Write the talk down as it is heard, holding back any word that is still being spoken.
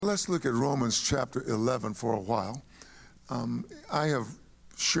Let's look at Romans chapter 11 for a while. I have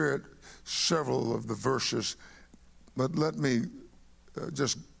shared several of the verses, but let me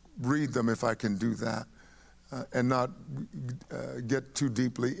just read them if I can do that and not get too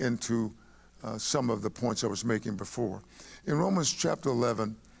deeply into some of the points I was making before. In Romans chapter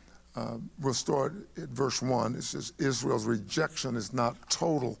 11, we'll start at verse 1. It says, Israel's rejection is not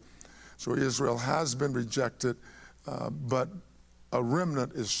total. So Israel has been rejected, but a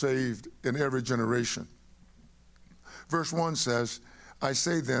remnant is saved in every generation. Verse 1 says, I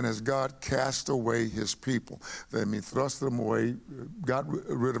say then, as God cast away his people, that means thrust them away, got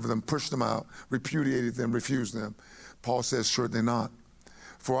rid of them, pushed them out, repudiated them, refused them. Paul says, certainly not.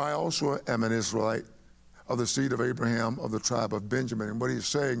 For I also am an Israelite of the seed of Abraham, of the tribe of Benjamin. And what he's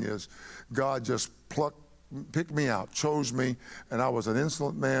saying is, God just picked me out, chose me, and I was an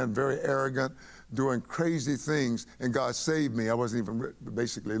insolent man, very arrogant, doing crazy things, and God saved me. I wasn't even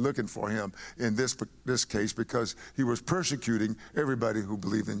basically looking for him in this case because he was persecuting everybody who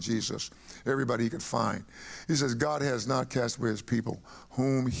believed in Jesus, everybody he could find. He says, God has not cast away his people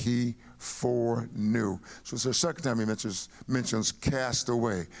whom he foreknew. So it's the second time he mentions cast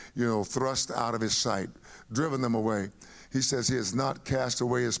away, thrust out of his sight, driven them away. He says he has not cast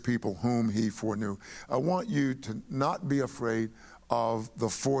away his people whom he foreknew. I want you to not be afraid of the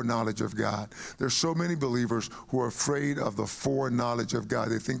foreknowledge of God. There's so many believers who are afraid of the foreknowledge of God.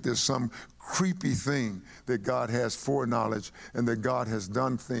 They think there's some creepy thing that God has foreknowledge and that God has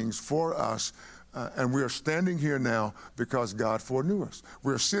done things for us. And we are standing here now because God foreknew us.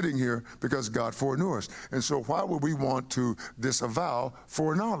 We're sitting here because God foreknew us. And so why would we want to disavow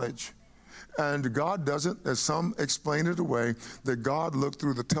foreknowledge? And God doesn't, as some explain it away, that God looked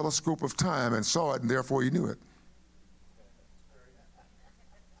through the telescope of time and saw it and therefore he knew it.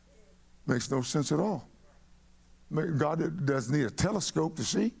 Makes no sense at all. God doesn't need a telescope to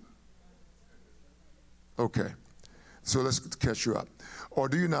see. Okay, so let's catch you up. Or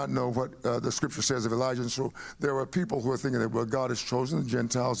do you not know what the scripture says of Elijah? And so there are people who are thinking that, well, God has chosen the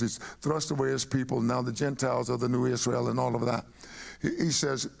Gentiles. He's thrust away his people. Now the Gentiles are the new Israel and all of that. He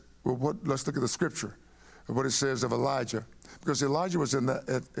says, well, let's look at the scripture, what it says of Elijah. Because Elijah was in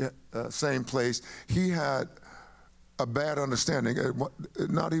the same place. He had a bad understanding.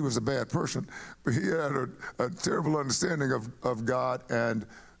 Not he was a bad person, but he had a terrible understanding of God and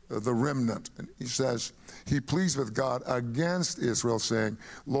the remnant. And he says, he pleads with God against Israel, saying,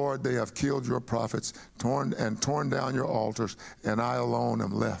 Lord, they have killed your prophets, torn down your altars, and I alone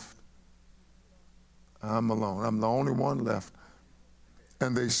am left. I'm alone. I'm the only one left.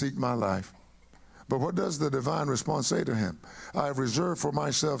 And they seek my life. But what does the divine response say to him? I have reserved for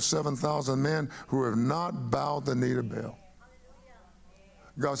myself 7,000 men who have not bowed the knee to Baal.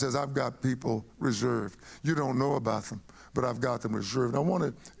 God says, I've got people reserved. You don't know about them, but I've got them reserved. I want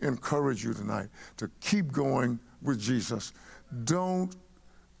to encourage you tonight to keep going with Jesus. Don't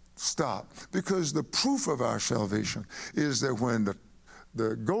stop. Because the proof of our salvation is that when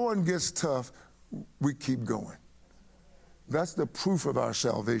the going gets tough, we keep going. That's the proof of our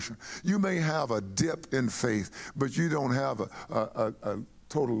salvation. You may have a dip in faith, but you don't have a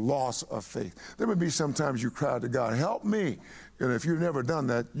total loss of faith. There may be sometimes you cry to God, help me. And if you've never done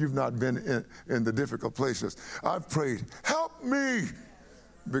that, you've not been in the difficult places. I've prayed, help me,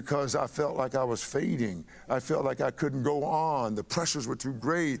 because I felt like I was fading. I felt like I couldn't go on. The pressures were too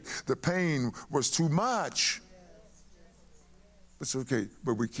great. The pain was too much. It's okay,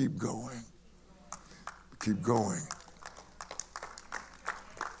 but we keep going. Keep going.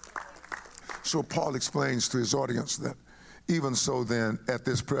 So Paul explains to his audience that even so then, at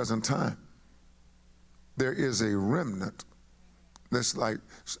this present time, there is a remnant that's like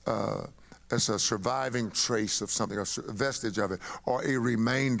it's a surviving trace of something, a vestige of it, or a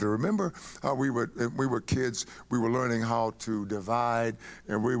remainder. Remember how we were kids, we were learning how to divide,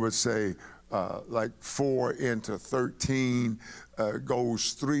 and we would say like 4 into 13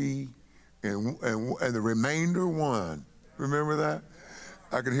 goes 3, and the remainder 1. Remember that?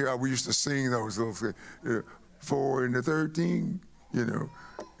 I could hear how we used to sing those little things. 4 into 13,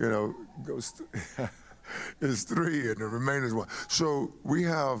 goes is 3, and the remainder is 1. So we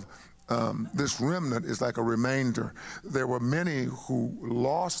have this remnant is like a remainder. There were many who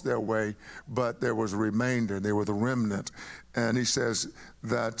lost their way, but there was a remainder. They were the remnant. And he says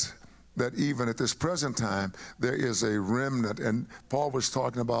that even at this present time, there is a remnant. And Paul was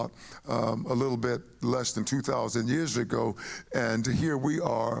talking about a little bit less than 2,000 years ago, and here we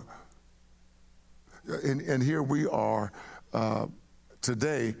are, and here we are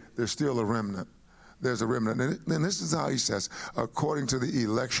today, there's still a remnant. There's a remnant. And this is how he says, according to the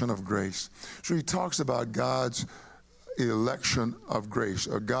election of grace. So he talks about God's election of grace,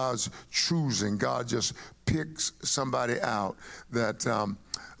 or God's choosing. God just picks somebody out that,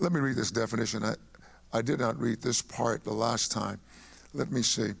 let me read this definition. I did not read this part the last time. Let me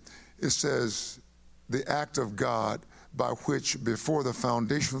see. It says, the act of God by which before the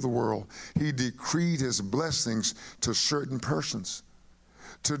foundation of the world, he decreed his blessings to certain persons.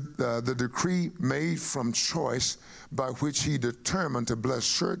 To the decree made from choice by which he determined to bless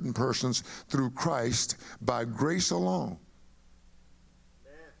certain persons through Christ by grace alone.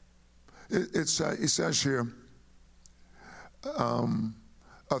 It says here,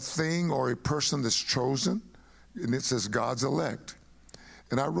 a thing or a person that's chosen, and it says God's elect.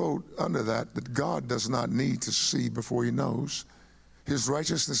 And I wrote under that God does not need to see before he knows. His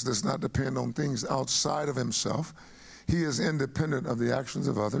righteousness does not depend on things outside of himself. He is independent of the actions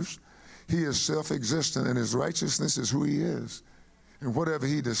of others. He is self-existent, and his righteousness is who he is. And whatever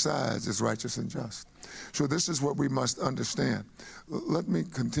he decides is righteous and just. So this is what we must understand. Let me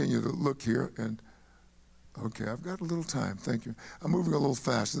continue to look here. And okay, I've got a little time. Thank you. I'm moving a little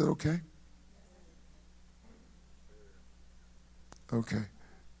fast. Is that okay? Okay.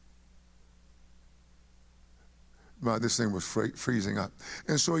 This thing was freezing up.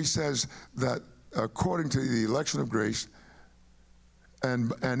 And so he says that according to the election of grace,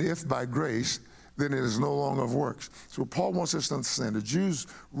 and if by grace, then it is no longer of works. So Paul wants us to understand the Jews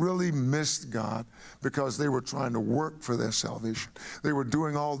really missed God because they were trying to work for their salvation. They were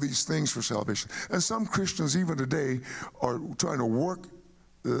doing all these things for salvation. And some Christians even today are trying to work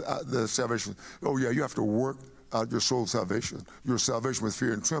the salvation. Oh yeah, you have to work out your soul's salvation, your salvation with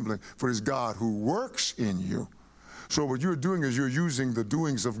fear and trembling, for it is God who works in you. So what you're doing is you're using the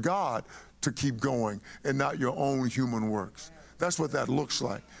doings of God to keep going and not your own human works. That's what that looks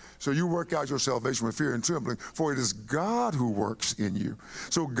like. So you work out your salvation with fear and trembling, for it is God who works in you.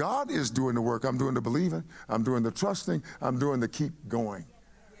 So God is doing the work. I'm doing the believing. I'm doing the trusting. I'm doing the keep going.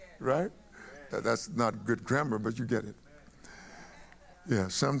 Right? That's not good grammar, but you get it. Yeah,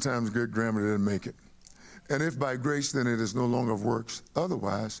 sometimes good grammar didn't make it. And if by grace, then it is no longer of works.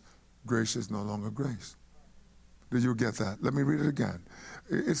 Otherwise, grace is no longer grace. Did you get that? Let me read it again.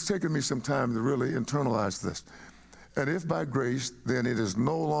 It's taken me some time to really internalize this. And if by grace, then it is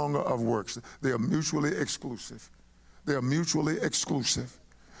no longer of works. They are mutually exclusive. They are mutually exclusive.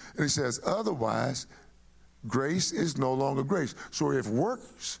 And he says, otherwise, grace is no longer grace. So if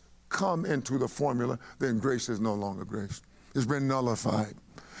works come into the formula, then grace is no longer grace. It's been nullified.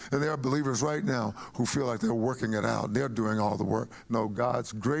 And there are believers right now who feel like they're working it out. They're doing all the work. No,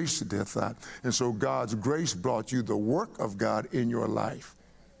 God's grace did that. And so God's grace brought you the work of God in your life.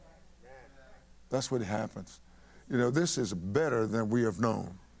 That's what happens. You know, this is better than we have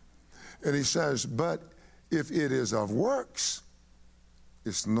known. And he says, but if it is of works,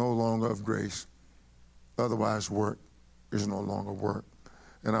 it's no longer of grace. Otherwise, work is no longer work.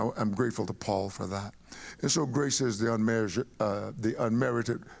 And I'm grateful to Paul for that. And so grace is the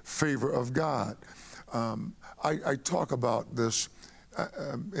unmerited favor of God. I talk about this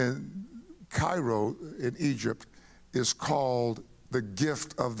in Cairo in Egypt is called the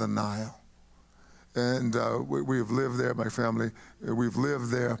gift of the Nile. And we've lived there, my family, we've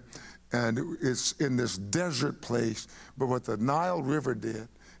lived there, and it's in this desert place. But what the Nile River did,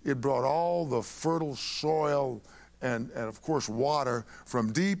 it brought all the fertile soil and of course water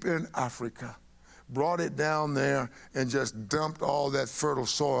from deep in Africa, brought it down there and just dumped all that fertile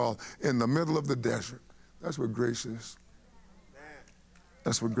soil in the middle of the desert. That's what grace is.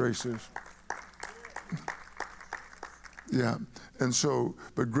 That's what grace is. Yeah. And so,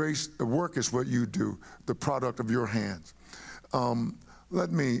 but grace, the work is what you do, the product of your hands. I'm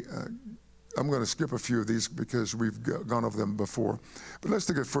going to skip a few of these because we've gone over them before. But let's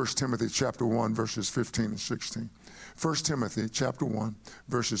look at 1 Timothy chapter 1, verses 15 and 16. 1 Timothy chapter 1,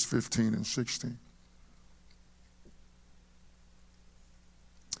 verses 15 and 16.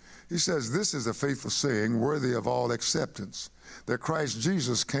 He says, this is a faithful saying, worthy of all acceptance, that Christ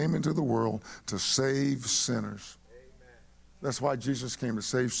Jesus came into the world to save sinners. That's why Jesus came, to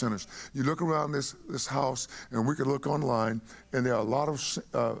save sinners. You look around this house, and we could look online, and there are a lot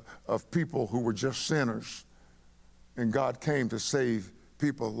of people who were just sinners, and God came to save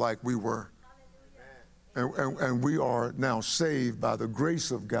people like we were. And we are now saved by the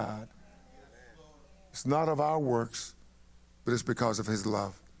grace of God. It's not of our works, but it's because of his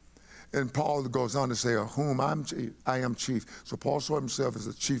love. And Paul goes on to say, of whom I am chief. So Paul saw himself as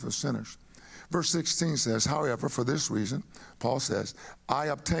the chief of sinners. Verse 16 says, however, for this reason, Paul says, I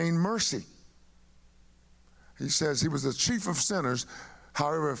obtained mercy. He says he was the chief of sinners.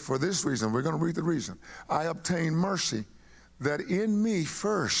 However, for this reason, we're going to read the reason. I obtained mercy that in me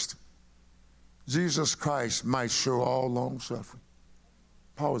first Jesus Christ might show all long suffering.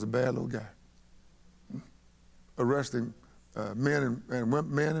 Paul was a bad little guy, arresting men and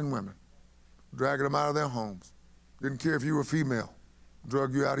women, dragging them out of their homes. Didn't care if you were female,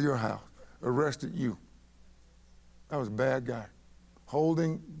 drug you out of your house, arrested you. That was a bad guy.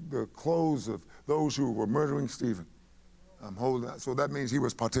 Holding the clothes of those who were murdering Stephen. I'm holding that. So that means he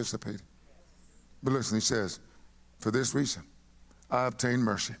was participating. But listen, he says, for this reason, I obtained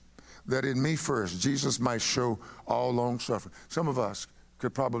mercy, that in me first Jesus might show all long suffering. Some of us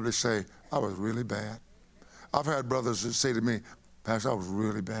could probably say, I was really bad. I've had brothers that say to me, Pastor, I was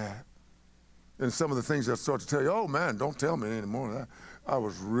really bad. And some of the things I start to tell you, oh man, don't tell me anymore. I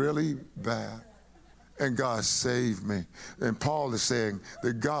was really bad. And God saved me. And Paul is saying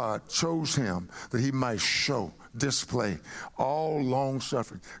that God chose him that he might show, display all long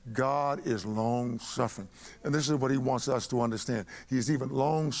suffering. God is long suffering. And this is what he wants us to understand. He is even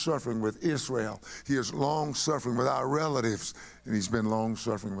long suffering with Israel. He is long suffering with our relatives. And he's been long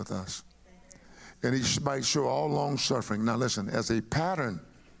suffering with us. And he might show all long suffering. Now listen, as a pattern.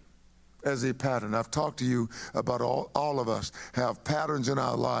 I've talked to you about all of us have patterns in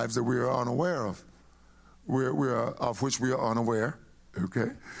our lives that we are unaware of. Of which we are unaware,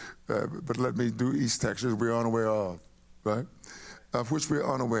 okay? But let me do East Texas, we're unaware of, right? Of which we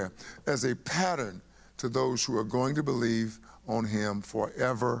are unaware. As a pattern to those who are going to believe on him for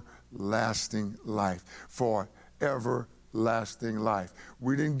everlasting life. For everlasting life.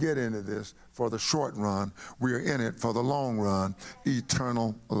 We didn't get into this for the short run. We are in it for the long run,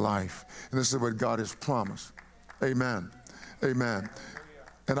 eternal life. And this is what God has promised. Amen. Amen.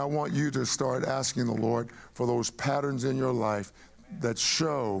 And I want you to start asking the Lord for those patterns in your life that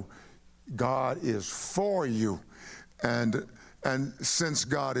show God is for you. And since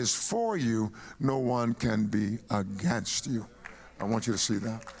God is for you, no one can be against you. I want you to see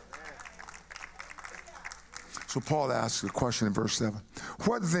that. So Paul asks a question in verse 7.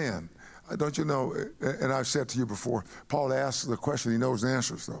 What then? Don't you know, and I've said to you before, Paul asks the question, he knows the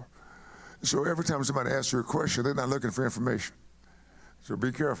answers though. So every time somebody asks you a question, they're not looking for information. So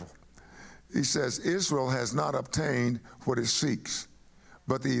be careful. He says, Israel has not obtained what it seeks,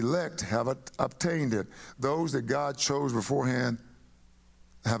 but the elect have obtained it. Those that God chose beforehand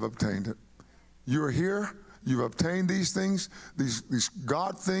have obtained it. You're here. You've obtained these things, these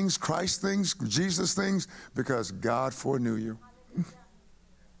God things, Christ things, Jesus things, because God foreknew you.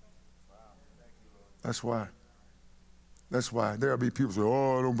 That's why. That's why. There'll be people who say,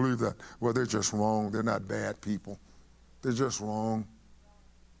 oh, I don't believe that. Well, they're just wrong. They're not bad people. They're just wrong.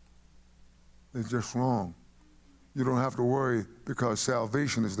 They're just wrong. You don't have to worry because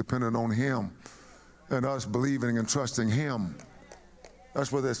salvation is dependent on him and us believing and trusting him.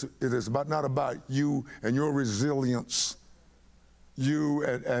 That's what it is about. Not about you and your resilience, you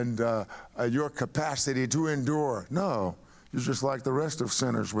and your capacity to endure. No, you're just like the rest of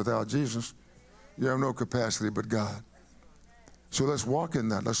sinners without Jesus. You have no capacity but God. So let's walk in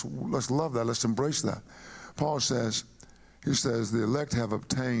that. Let's love that. Let's embrace that. Paul says, he says, the elect have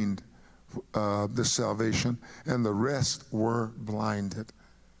obtained this salvation, and the rest were blinded.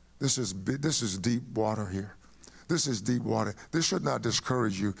 This is deep water here. This is deep water. This should not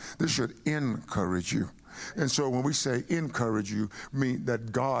discourage you. This should encourage you. And so when we say encourage you, mean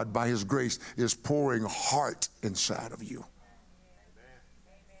that God, by his grace, is pouring heart inside of you.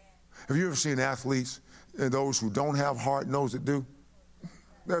 Have you ever seen athletes and those who don't have heart and those that do?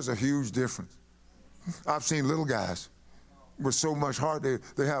 There's a huge difference. I've seen little guys with so much heart,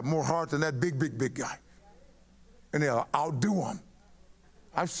 they have more heart than that big guy. And they'll outdo him.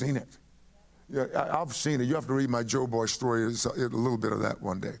 I've seen it. Yeah, I've seen it. You have to read my Joe Boy story, a little bit of that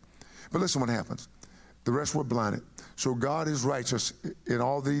one day. But listen what happens. The rest were blinded. So God is righteous in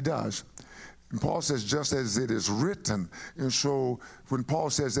all that he does. And Paul says, just as it is written. And so when Paul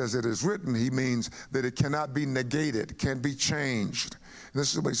says as it is written, he means that it cannot be negated, can't be changed. And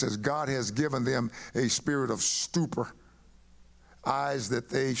this is what he says. God has given them a spirit of stupor, eyes that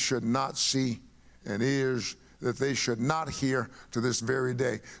they should not see, and ears that they should not hear to this very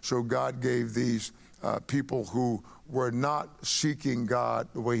day. So God gave these people who were not seeking God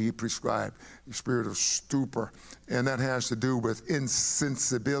the way he prescribed, the spirit of stupor. And that has to do with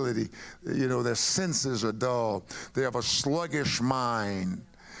insensibility. You know, their senses are dull. They have a sluggish mind.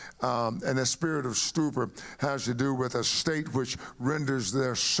 And the spirit of stupor has to do with a state which renders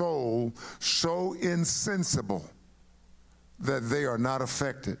their soul so insensible that they are not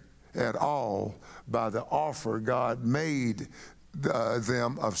affected at all by the offer God made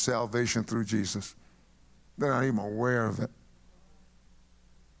them of salvation through Jesus. They're not even aware of it.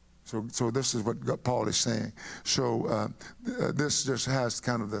 So this is what Paul is saying. So this just has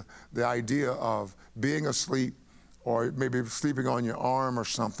kind of the idea of being asleep, or maybe sleeping on your arm or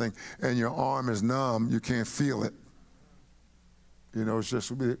something, and your arm is numb, you can't feel it. You know,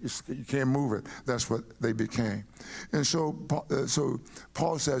 you can't move it. That's what they became. And so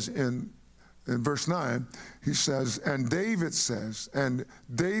Paul says in verse 9, he says, and David says, and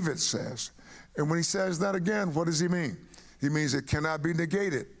when he says that again, what does he mean? He means it cannot be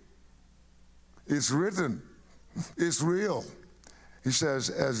negated. It's written. It's real. He says,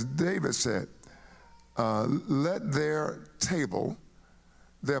 as David said, let their table,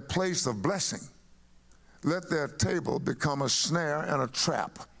 their place of blessing, let their table become a snare and a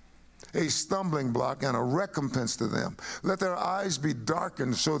trap, a stumbling block and a recompense to them. Let their eyes be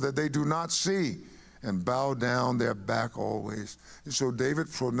darkened so that they do not see, and bow down their back always. And so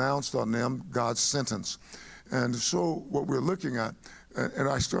David pronounced on them God's sentence. And so what we're looking at, and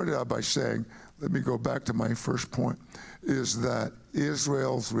I started out by saying, let me go back to my first point, is that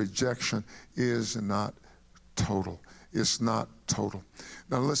Israel's rejection is not total. It's not total.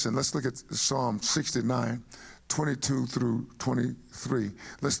 Now listen, let's look at Psalm 69, 22 through 23.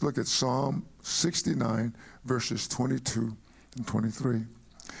 Let's look at Psalm 69, verses 22 and 23.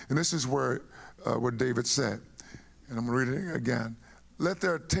 And this is where what David said, and I'm reading it again. Let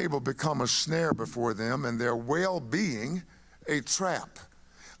their table become a snare before them, and their well-being a trap.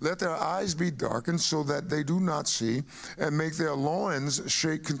 Let their eyes be darkened so that they do not see, and make their loins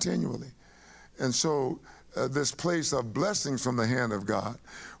shake continually. And so this place of blessings from the hand of God,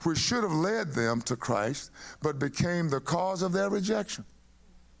 which should have led them to Christ, but became the cause of their rejection.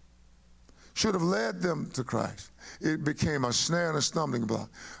 Should have led them to Christ. It became a snare and a stumbling block.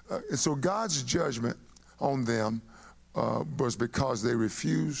 And so God's judgment on them was because they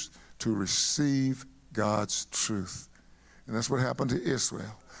refused to receive God's truth. And that's what happened to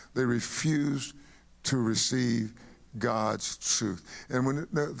Israel. They refused to receive God's truth. And when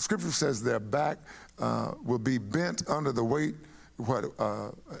the scripture says their back will be bent under the weight,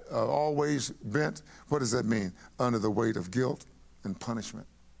 always bent, what does that mean? Under the weight of guilt and punishment.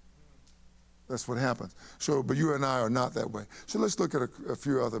 That's what happens. So, but you and I are not that way. So let's look at a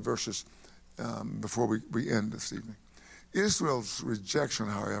few other verses before we end this evening. Israel's rejection,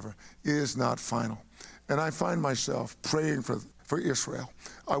 however, is not final. And I find myself praying for Israel.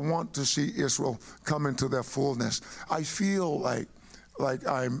 I want to see Israel come into their fullness. I feel like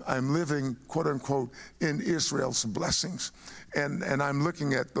I'm living, quote unquote, in Israel's blessings. And I'm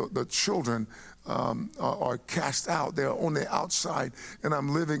looking at the children are cast out. They're on the outside, and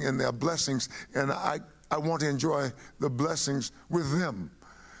I'm living in their blessings. And I want to enjoy the blessings with them,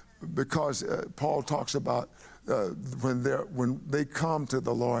 because Paul talks about when they come to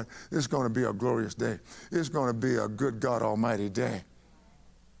the Lord, it's going to be a glorious day. It's going to be a good God Almighty day.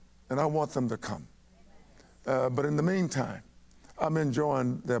 And I want them to come. But in the meantime, I'm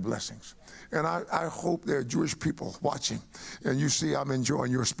enjoying their blessings. And I hope there are Jewish people watching, and you see I'm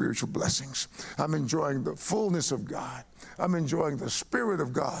enjoying your spiritual blessings. I'm enjoying the fullness of God. I'm enjoying the Spirit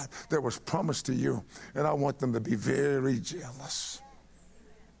of God that was promised to you. And I want them to be very jealous.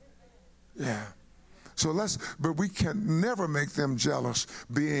 Yeah. So but we can never make them jealous,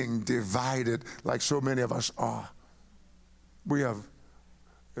 being divided like so many of us are. We have,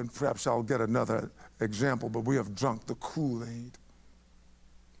 and perhaps I'll get another example, but we have drunk the Kool-Aid.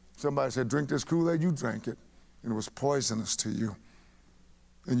 Somebody said, drink this Kool-Aid, you drank it, and it was poisonous to you,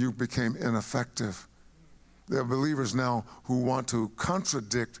 and you became ineffective. There are believers now who want to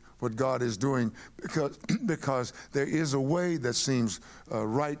contradict what God is doing because there is a way that seems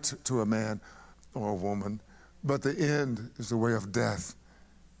right to a man or a woman, but the end is the way of death.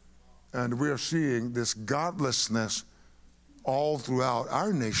 And we are seeing this godlessness all throughout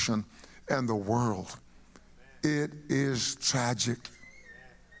our nation and the world. It is tragic.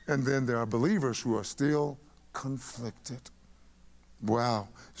 And then there are believers who are still conflicted. Wow.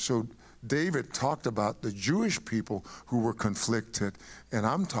 So David talked about the Jewish people who were conflicted, and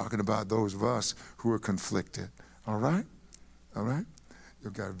I'm talking about those of us who are conflicted. All right? All right? You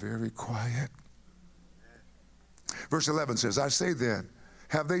got very quiet. Verse 11 says, I say then,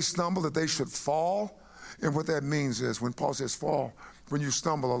 have they stumbled that they should fall? And what that means is, when Paul says fall, when you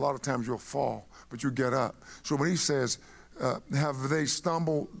stumble, a lot of times you'll fall, but you get up. So when he says, have they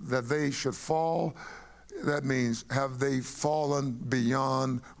stumbled that they should fall? That means, have they fallen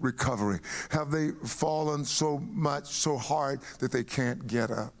beyond recovery? Have they fallen so much, so hard that they can't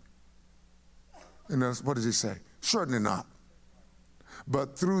get up? And what does he say? Certainly not.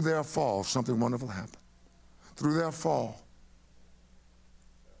 But through their fall, something wonderful happened. Through their fall,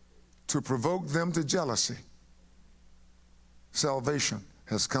 to provoke them to jealousy, salvation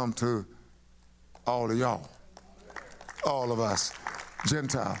has come to all of y'all, all of us,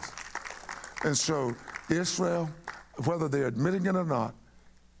 Gentiles. And so Israel, whether they're admitting it or not,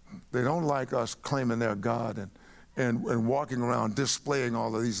 they don't like us claiming they're God and walking around displaying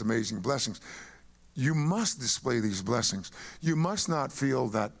all of these amazing blessings. You must display these blessings. You must not feel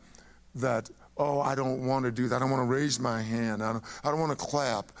that oh, I don't want to do that. I don't want to raise my hand. I don't want to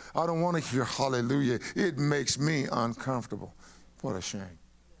clap. I don't want to hear hallelujah. It makes me uncomfortable. What a shame.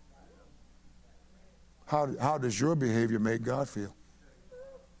 How does your behavior make God feel?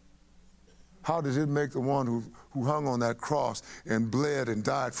 How does it make the one who hung on that cross and bled and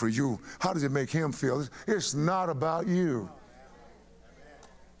died for you? How does it make him feel? It's not about you.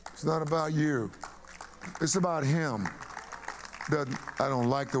 It's not about you. It's about him. I don't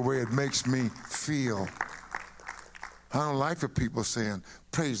like the way it makes me feel. I don't like the people saying,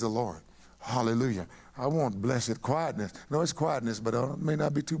 praise the Lord, hallelujah. I want blessed quietness. No, it's quietness, but it may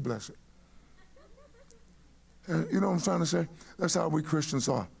not be too blessed. You know what I'm trying to say? That's how we Christians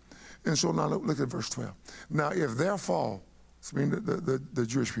are. And so now look at verse 12. Now, if their fall, I mean the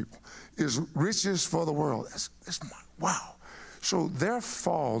Jewish people, is riches for the world, wow. So their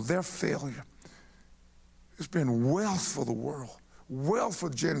fall, their failure, has been wealth for the world, wealth for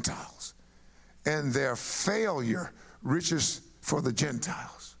Gentiles, and their failure, riches for the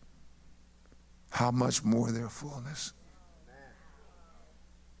Gentiles. How much more their fullness?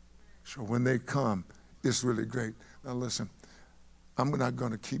 So when they come, it's really great. Now listen, I'm not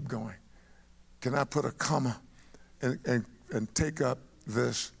going to keep going. Can I put a comma and take up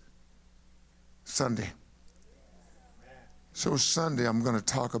this Sunday? So Sunday, I'm going to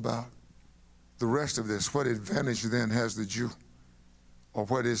talk about the rest of this. What advantage then has the Jew? Or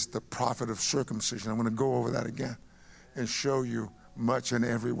what is the profit of circumcision? I'm going to go over that again and show you much in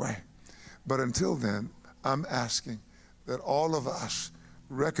every way. But until then, I'm asking that all of us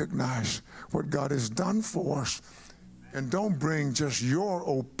recognize what God has done for us. And don't bring just your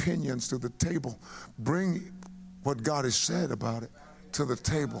opinions to the table. Bring what God has said about it to the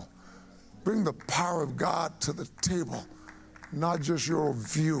table. Bring the power of God to the table, not just your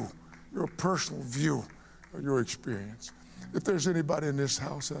view, your personal view or your experience. If there's anybody in this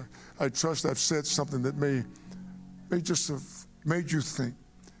house, I trust I've said something that may just have made you think,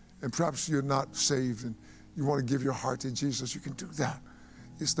 and perhaps you're not saved and you want to give your heart to Jesus, you can do that.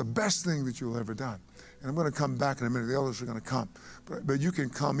 It's the best thing that you'll ever done. And I'm going to come back in a minute. The elders are going to come. But you can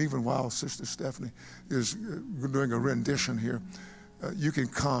come even while Sister Stephanie is doing a rendition here. You can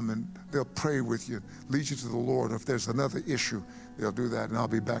come and they'll pray with you, lead you to the Lord. If there's another issue, they'll do that, and I'll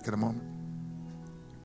be back in a moment.